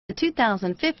The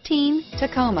 2015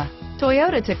 Tacoma.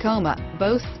 Toyota Tacoma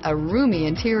boasts a roomy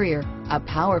interior, a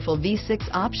powerful V6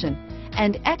 option,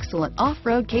 and excellent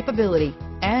off-road capability,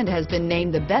 and has been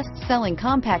named the best-selling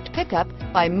compact pickup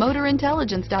by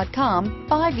MotorIntelligence.com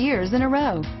 5 years in a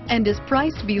row, and is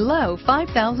priced below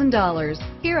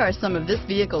 $5,000. Here are some of this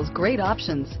vehicle's great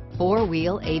options: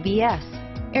 four-wheel ABS,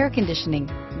 air conditioning,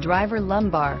 driver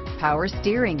lumbar, power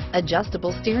steering,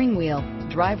 adjustable steering wheel,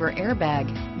 driver airbag,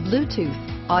 Bluetooth,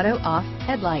 auto-off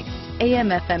headlights,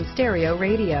 AM/FM stereo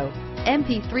radio,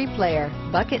 MP3 player,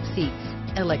 bucket seats,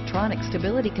 electronic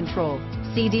stability control,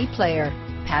 CD player,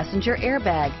 passenger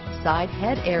airbag, side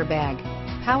head airbag,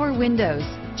 power windows,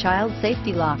 child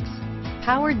safety locks,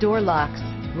 power door locks,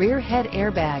 rear head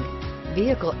airbag,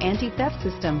 vehicle anti-theft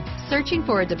system. Searching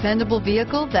for a dependable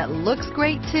vehicle that looks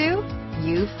great too?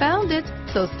 You found it,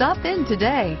 so stop in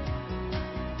today.